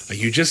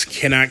 You just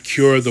cannot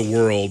cure the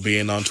world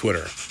being on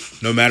Twitter,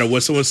 no matter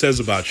what someone says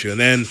about you. And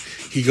then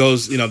he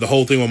goes, the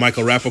whole thing with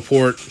Michael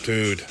Rappaport,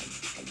 dude.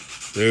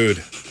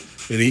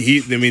 And the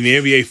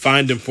NBA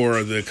fined him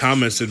for the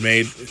comments it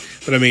made.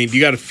 But,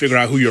 you got to figure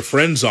out who your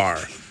friends are.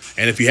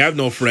 And if you have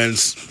no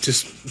friends,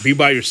 just be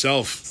by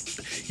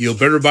yourself. You're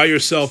better by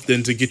yourself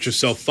than to get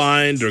yourself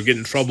fined or get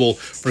in trouble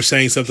for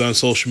saying something on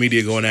social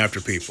media going after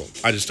people.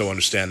 I just don't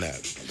understand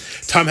that.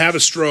 Tom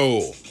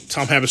Haberstroh.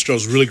 Tom Haberstroh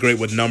is really great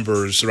with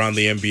numbers around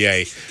the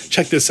NBA.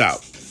 Check this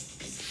out.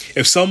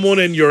 If someone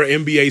in your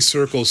NBA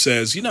circle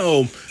says,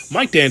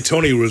 Mike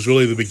D'Antoni was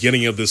really the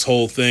beginning of this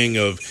whole thing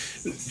of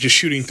just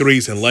shooting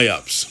threes and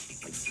layups.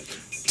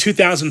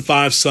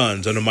 2005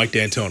 Suns under Mike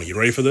D'Antoni. You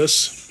ready for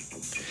this?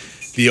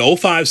 The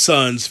 05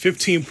 Suns,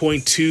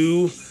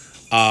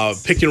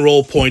 15.2 pick and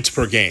roll points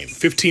per game.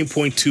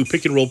 15.2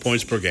 pick and roll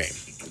points per game.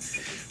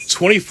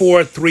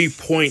 24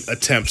 3-point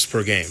attempts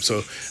per game.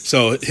 So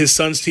his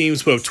Suns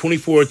teams put up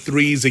 24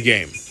 threes a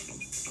game.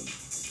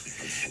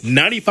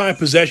 95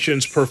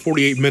 possessions per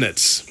 48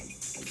 minutes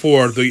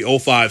for the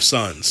 05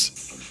 Suns.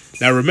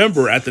 Now,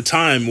 remember, at the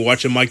time,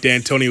 watching Mike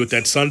D'Antoni with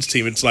that Suns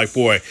team, it's like,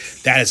 boy,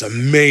 that is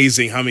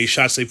amazing how many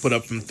shots they put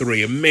up from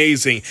three.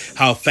 Amazing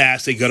how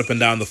fast they got up and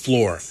down the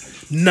floor.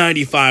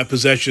 95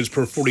 possessions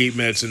per 48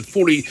 minutes and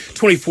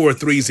 24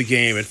 threes a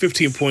game and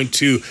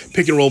 15.2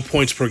 pick and roll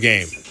points per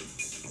game.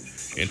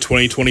 In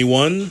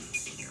 2021,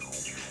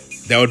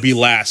 that would be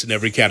last in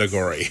every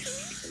category.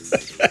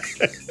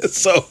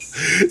 So,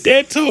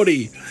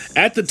 D'Antoni,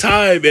 at the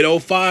time in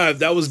 05,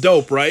 that was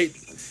dope, right?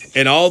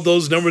 And all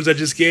those numbers I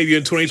just gave you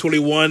in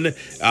 2021,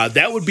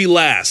 that would be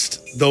last,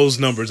 those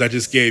numbers I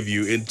just gave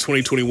you in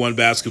 2021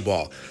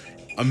 basketball.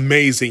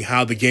 Amazing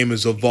how the game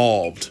has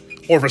evolved.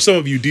 Or for some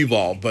of you,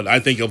 devolved, but I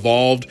think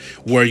evolved,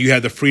 where you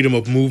had the freedom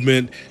of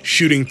movement,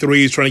 shooting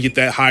threes, trying to get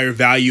that higher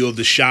value of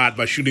the shot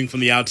by shooting from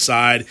the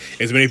outside,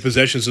 as many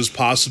possessions as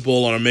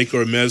possible on a make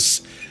or a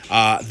miss.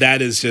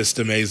 That is just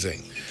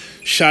amazing.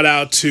 Shout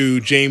out to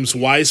James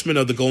Wiseman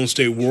of the Golden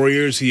State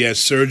Warriors. He had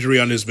surgery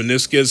on his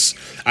meniscus.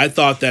 I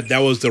thought that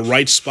was the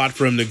right spot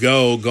for him to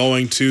go,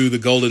 going to the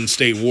Golden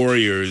State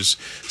Warriors.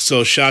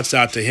 So shouts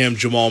out to him.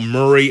 Jamal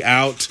Murray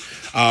out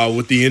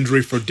with the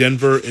injury for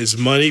Denver. As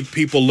many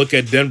people look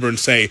at Denver and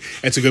say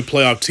it's a good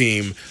playoff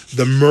team,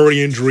 the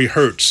Murray injury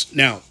hurts.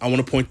 Now, I want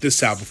to point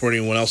this out before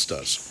anyone else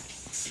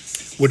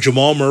does. With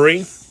Jamal Murray,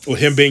 with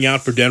him being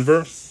out for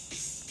Denver,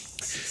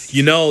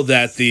 you know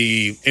that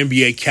the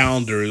NBA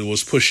calendar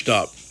was pushed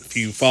up. If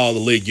you follow the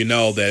league, you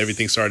know that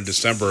everything started in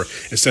December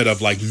instead of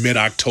like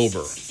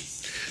mid-October.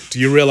 Do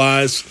you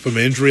realize from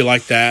an injury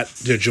like that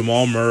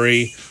Jamal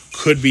Murray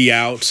could be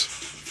out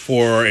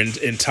for an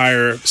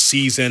entire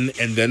season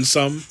and then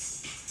some?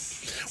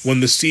 When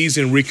the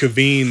season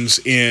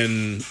reconvenes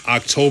in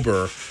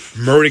October,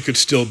 Murray could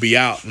still be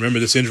out. Remember,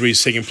 this injury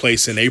is taking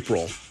place in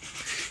April.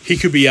 He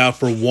could be out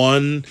for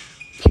one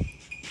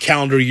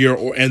calendar year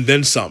and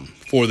then some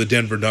for the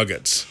Denver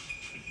Nuggets.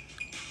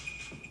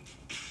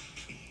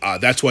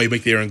 That's why you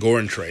make the Aaron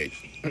Gordon trade.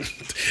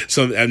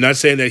 So I'm not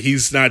saying that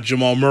he's not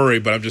Jamal Murray,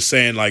 but I'm just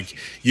saying, like,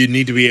 you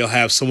need to be able to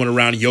have someone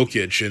around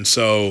Jokic. And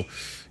so,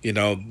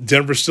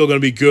 Denver's still going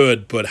to be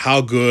good, but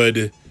how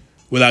good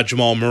without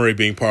Jamal Murray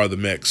being part of the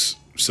mix?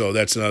 So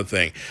that's another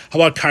thing. How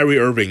about Kyrie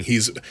Irving?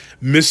 He's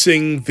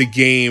missing the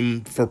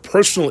game for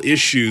personal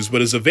issues,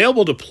 but is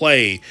available to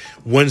play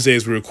Wednesday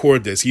as we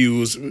record this.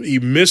 He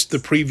missed the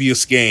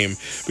previous game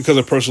because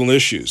of personal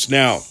issues.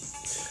 Now,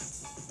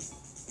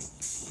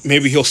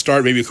 maybe he'll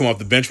start, maybe he'll come off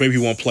the bench, maybe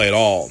he won't play at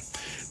all.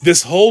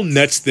 This whole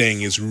Nets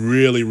thing is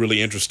really,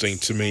 really interesting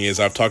to me, as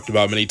I've talked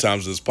about many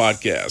times in this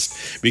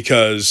podcast,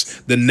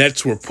 because the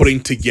Nets were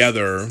putting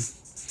together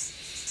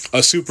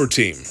a super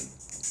team.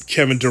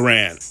 Kevin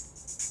Durant,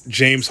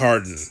 James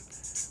Harden,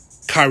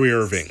 Kyrie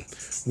Irving.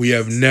 We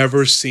have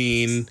never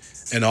seen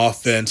an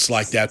offense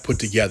like that put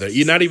together.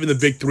 Not even the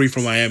big three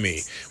from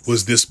Miami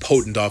was this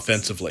potent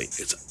offensively.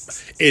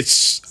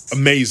 It's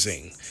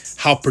amazing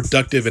how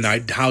productive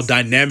and how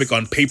dynamic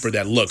on paper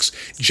that looks.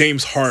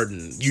 James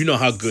Harden, you know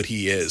how good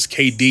he is.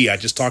 KD, I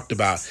just talked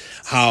about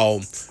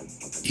how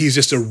he's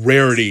just a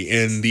rarity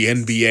in the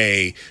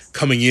NBA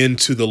coming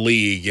into the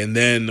league. And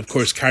then, of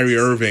course, Kyrie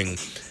Irving.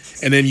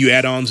 And then you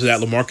add on to that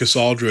LaMarcus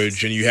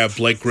Aldridge, and you have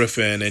Blake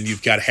Griffin, and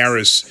you've got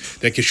Harris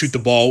that can shoot the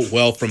ball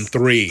well from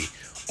three.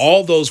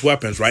 All those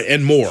weapons, right,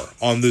 and more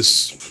on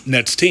this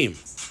Nets team.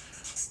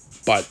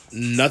 But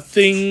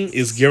nothing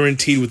is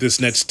guaranteed with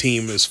this Nets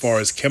team as far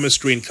as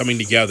chemistry and coming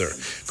together.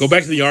 Go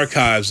back to the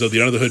archives of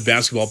the Under the Hood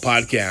Basketball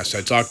Podcast.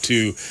 I talked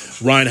to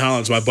Ryan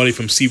Hollins, my buddy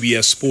from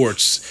CBS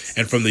Sports,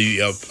 and from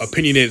the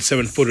Opinionated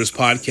Seven Footers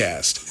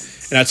podcast.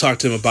 And I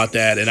talked to him about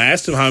that, and I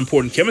asked him how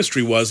important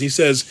chemistry was. He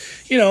says,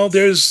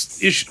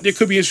 there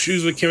could be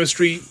issues with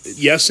chemistry,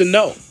 yes and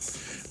no.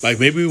 Like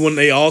maybe when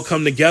they all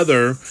come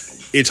together,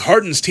 it's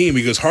Harden's team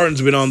because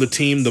Harden's been on the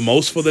team the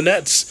most for the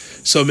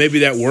Nets. So maybe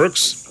that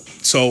works.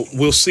 So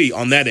we'll see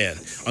on that end.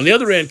 On the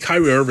other end,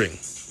 Kyrie Irving.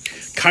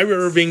 Kyrie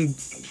Irving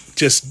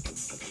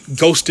just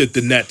ghosted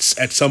the Nets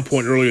at some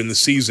point earlier in the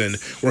season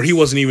where he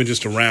wasn't even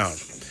just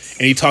around.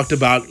 And he talked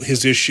about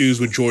his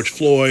issues with George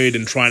Floyd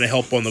and trying to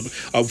help on the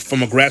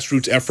from a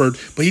grassroots effort,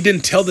 but he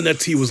didn't tell the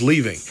Nets he was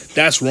leaving.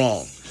 That's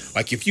wrong.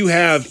 Like if you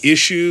have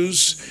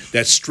issues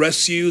that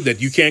stress you,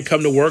 that you can't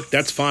come to work,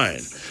 that's fine.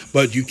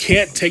 But you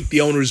can't take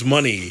the owner's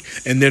money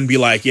and then be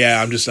like,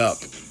 yeah, I'm just up.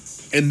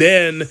 And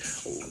then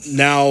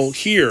now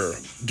here,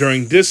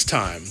 during this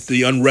time,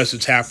 the unrest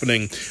that's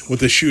happening with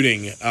the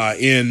shooting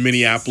in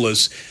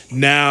Minneapolis,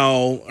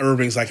 now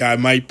Irving's like, I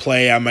might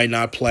play, I might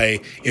not play.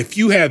 If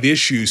you have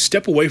issues,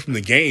 step away from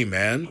the game,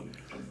 man.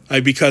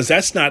 Because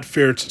that's not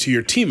fair to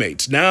your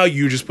teammates. Now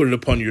you just put it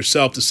upon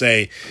yourself to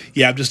say,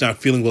 yeah, I'm just not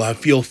feeling well, I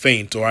feel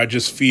faint, or I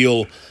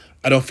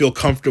don't feel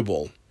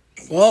comfortable.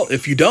 Well,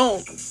 if you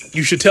don't,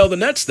 you should tell the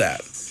Nets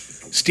that.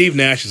 Steve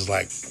Nash is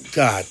like,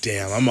 God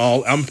damn,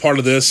 I'm part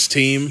of this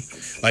team.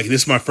 Like,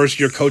 this is my first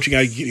year coaching.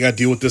 I got to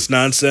deal with this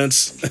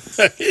nonsense.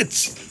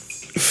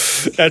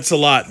 That's a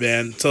lot,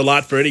 man. It's a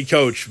lot for any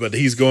coach, but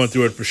he's going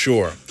through it for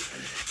sure.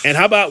 And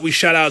how about we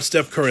shout out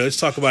Steph Curry? Let's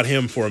talk about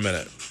him for a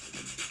minute.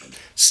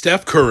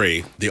 Steph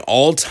Curry, the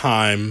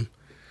all-time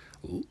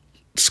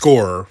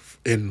scorer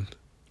in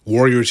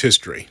Warriors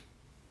history.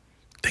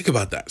 Think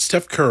about that.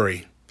 Steph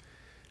Curry,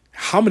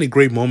 how many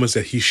great moments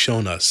that he's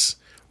shown us.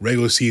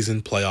 Regular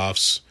season,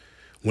 playoffs,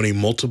 winning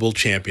multiple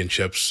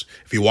championships.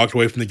 If he walked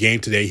away from the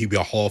game today, he'd be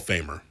a Hall of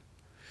Famer.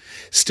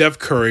 Steph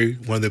Curry,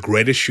 one of the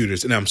greatest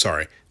shooters, and I'm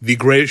sorry, the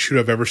greatest shooter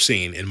I've ever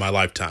seen in my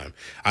lifetime.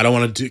 I don't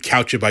want to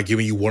couch it by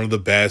giving you one of the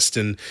best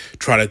and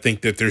try to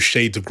think that there's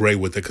shades of gray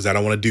with it because I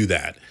don't want to do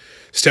that.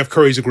 Steph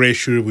Curry's the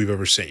greatest shooter we've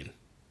ever seen.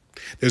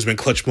 There's been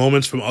clutch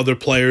moments from other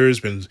players,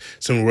 been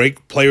some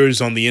great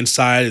players on the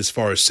inside as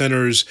far as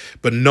centers,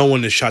 but no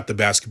one has shot the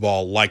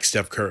basketball like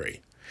Steph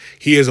Curry.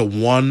 He is a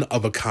one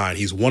of a kind.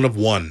 He's one of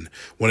one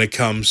when it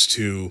comes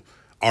to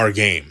our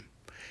game.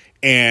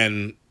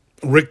 And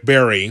Rick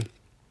Barry,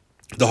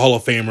 the Hall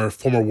of Famer,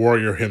 former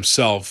Warrior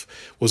himself,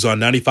 was on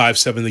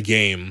 95.7 The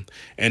Game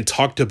and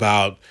talked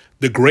about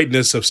the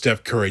greatness of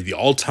Steph Curry, the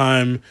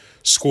all-time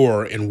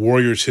scorer in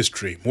Warriors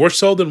history, more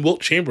so than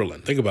Wilt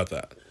Chamberlain. Think about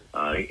that.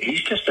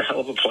 He's just a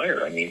hell of a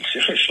player. I mean,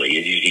 seriously,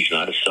 he's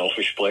not a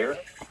selfish player.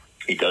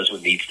 He does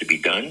what needs to be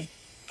done.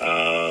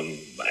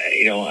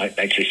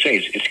 I just say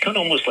it's kind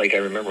of almost like I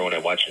remember when I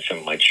watched some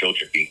of my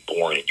children being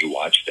born and you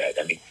watch that.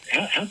 I mean,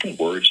 how can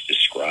words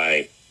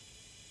describe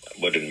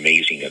what an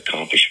amazing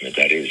accomplishment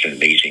that is, an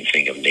amazing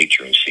thing of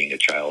nature and seeing a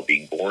child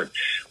being born.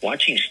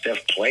 Watching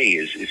Steph play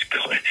is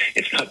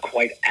it's not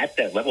quite at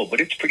that level, but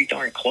it's pretty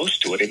darn close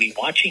to it. I mean,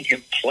 watching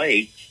him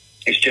play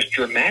is just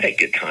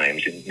dramatic at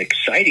times and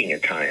exciting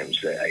at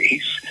times.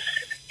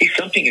 He's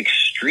something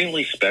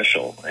extremely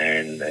special,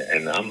 and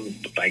I'm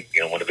like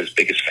one of his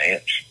biggest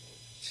fans.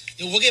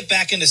 We'll get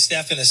back into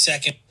Steph in a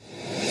second.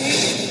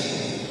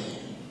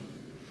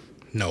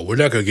 No, we're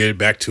not going to get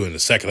back to it in a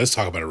second. Let's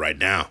talk about it right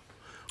now.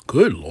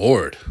 Good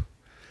Lord.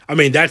 I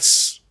mean,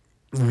 that's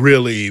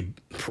really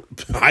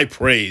high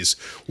praise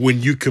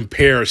when you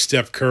compare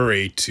Steph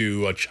Curry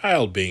to a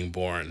child being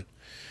born.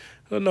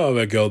 I don't know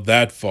if I go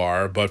that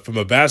far, but from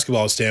a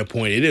basketball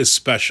standpoint, it is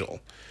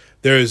special.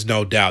 There is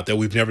no doubt that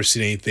we've never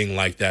seen anything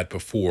like that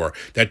before,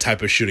 that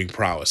type of shooting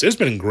prowess. There's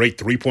been great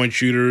three-point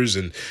shooters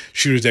and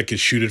shooters that can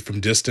shoot it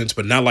from distance,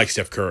 but not like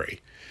Steph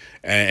Curry.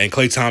 And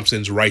Klay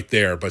Thompson's right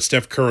there, but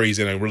Steph Curry's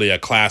in a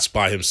class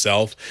by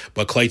himself.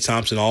 But Klay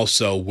Thompson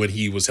also, when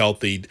he was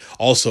healthy,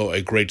 also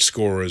a great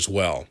scorer as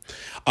well.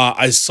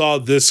 I saw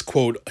this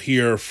quote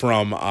here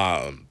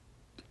from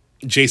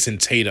Jason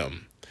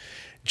Tatum.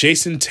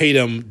 Jason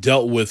Tatum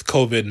dealt with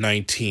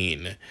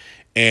COVID-19,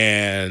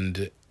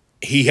 and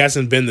he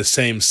hasn't been the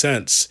same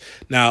since.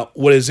 Now,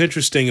 what is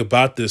interesting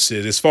about this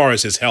is, as far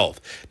as his health,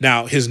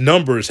 now his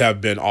numbers have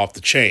been off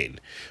the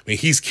chain. I mean,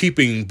 he's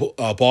keeping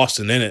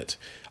Boston in it.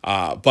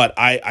 But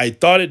I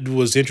thought it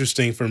was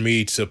interesting for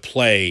me to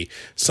play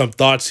some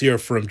thoughts here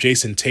from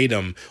Jason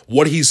Tatum,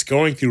 what he's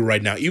going through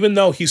right now. Even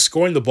though he's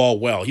scoring the ball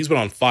well, he's been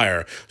on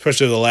fire,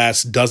 especially the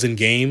last dozen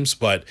games,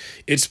 but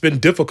it's been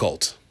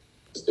difficult.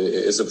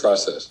 It's a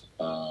process.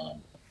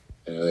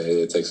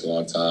 It takes a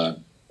long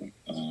time.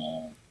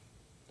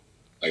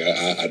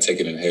 I take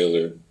an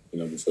inhaler,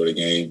 before the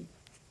game.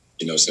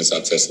 Since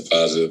I tested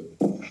positive,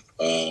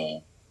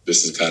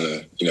 this is kind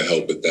of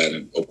help with that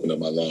and open up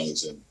my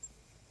lungs. And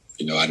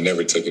I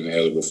never took an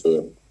inhaler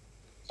before,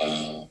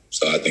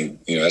 so I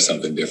think that's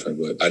something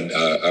different. But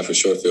I for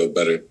sure feel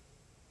better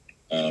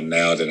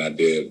now than I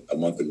did a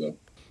month ago.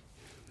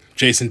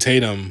 Jason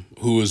Tatum,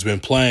 who has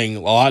been playing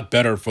a lot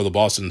better for the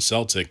Boston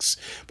Celtics,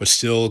 but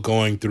still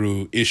going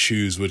through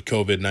issues with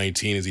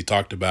COVID-19, as he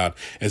talked about,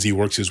 as he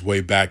works his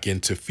way back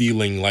into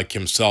feeling like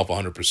himself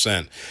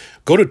 100%.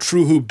 Go to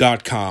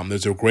truehoop.com.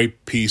 There's a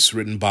great piece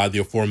written by the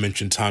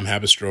aforementioned Tom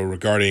Haberstroh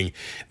regarding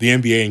the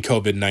NBA and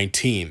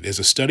COVID-19. There's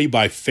a study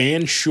by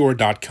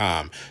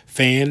fansure.com,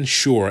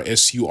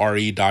 fansure.com,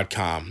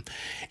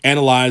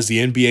 analyzed the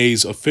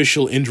NBA's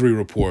official injury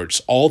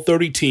reports. All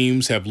 30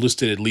 teams have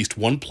listed at least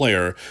one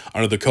player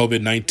under the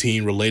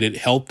COVID-19 related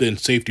health and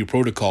safety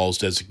protocols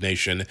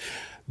designation.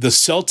 The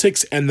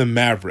Celtics and the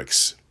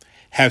Mavericks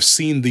have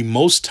seen the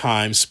most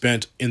time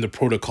spent in the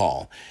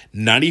protocol.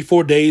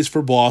 94 days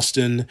for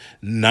Boston,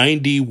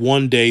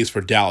 91 days for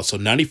Dallas. So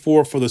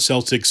 94 for the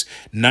Celtics,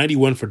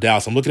 91 for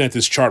Dallas. I'm looking at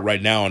this chart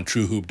right now on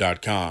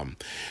truehoop.com.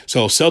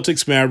 So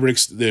Celtics,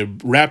 Mavericks, the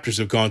Raptors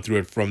have gone through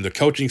it from the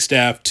coaching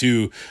staff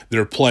to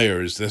their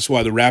players. That's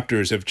why the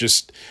Raptors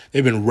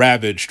they've been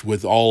ravaged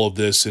with all of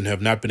this and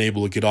have not been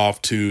able to get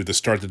off to the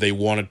start that they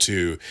wanted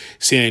to.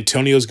 San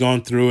Antonio's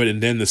gone through it,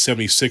 and then the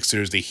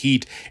 76ers, the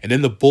Heat, and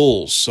then the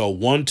Bulls. So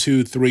 1,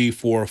 2, 3,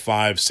 4,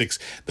 5, 6.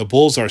 The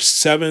Bulls are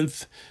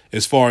 7th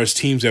as far as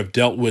teams have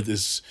dealt with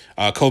is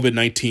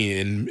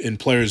COVID-19 and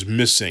players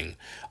missing.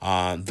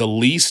 The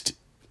least,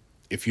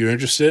 if you're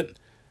interested,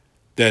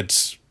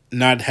 that's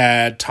not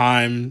had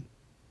time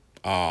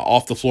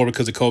off the floor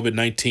because of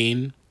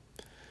COVID-19,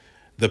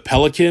 the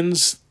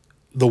Pelicans,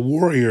 the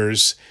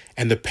Warriors,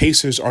 and the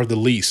Pacers are the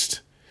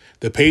least.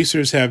 The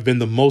Pacers have been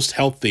the most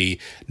healthy,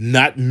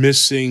 not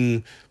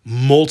missing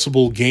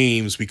multiple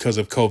games because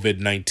of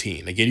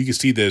COVID-19. Again, you can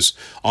see this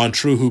on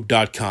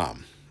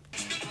truehoop.com.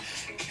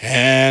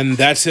 And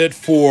that's it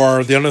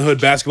for the Under the Hood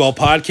Basketball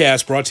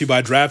Podcast, brought to you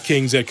by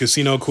DraftKings at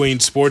Casino Queen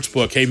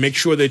Sportsbook. Hey, make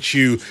sure that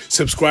you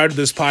subscribe to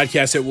this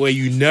podcast. That way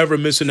you never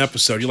miss an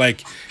episode. You're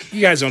like,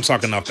 you guys don't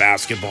talk enough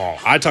basketball.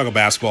 I talk about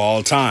basketball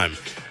all the time,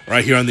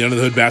 right here on the Under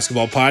the Hood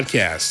Basketball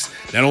Podcast.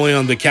 Not only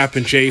on the Cap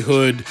and J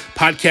Hood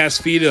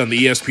podcast feed on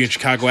the ESPN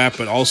Chicago app,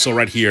 but also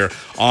right here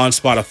on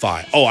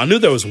Spotify. Oh, I knew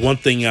there was one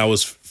thing I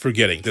was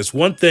forgetting. There's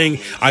one thing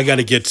I got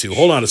to get to.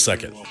 Hold on a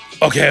second.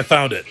 Okay, I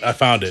found it.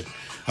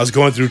 I was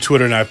going through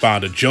Twitter and I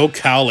found it. Joe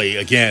Cowley,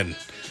 again.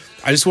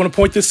 I just want to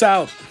point this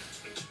out.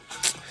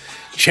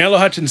 Chandler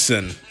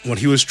Hutchinson, when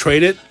he was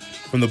traded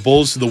from the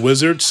Bulls to the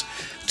Wizards,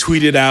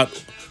 tweeted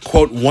out,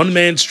 quote, "One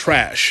man's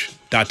trash, ...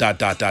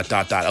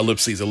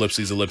 ellipses.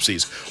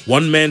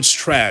 One man's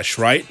trash,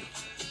 right?"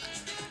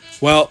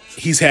 Well,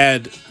 he's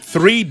had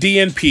 3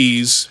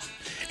 DNPs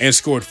and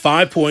scored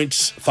 5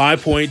 points,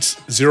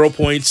 0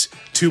 points,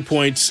 2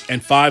 points,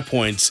 and 5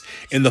 points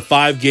in the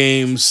 5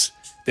 games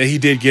that he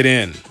did get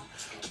in.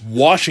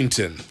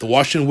 The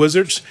Washington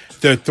Wizards,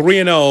 they're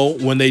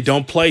 3-0 when they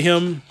don't play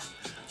him,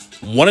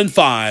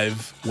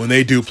 1-5 when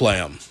they do play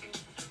him.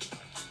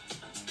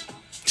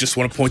 Just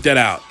want to point that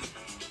out.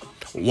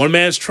 One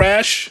man's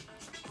trash,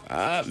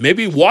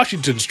 maybe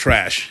Washington's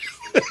trash.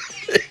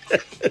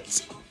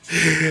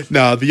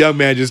 No, the young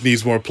man just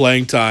needs more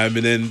playing time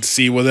and then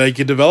see whether he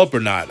can develop or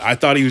not. I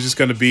thought he was just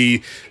going to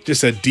be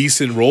just a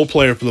decent role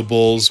player for the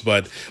Bulls,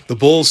 but the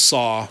Bulls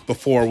saw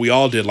before we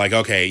all did, like,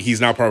 okay, he's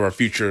not part of our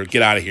future.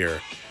 Get out of here.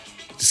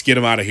 Just get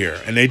him out of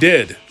here. And they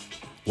did.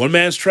 One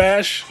man's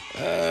trash?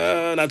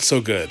 Not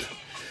so good.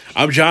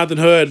 I'm Jonathan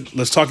Hood.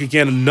 Let's talk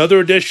again. Another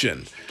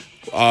edition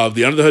of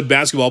the Under the Hood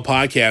Basketball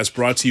Podcast,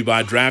 brought to you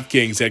by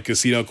DraftKings at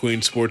Casino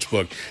Queen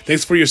Sportsbook.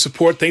 Thanks for your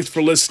support. Thanks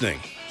for listening.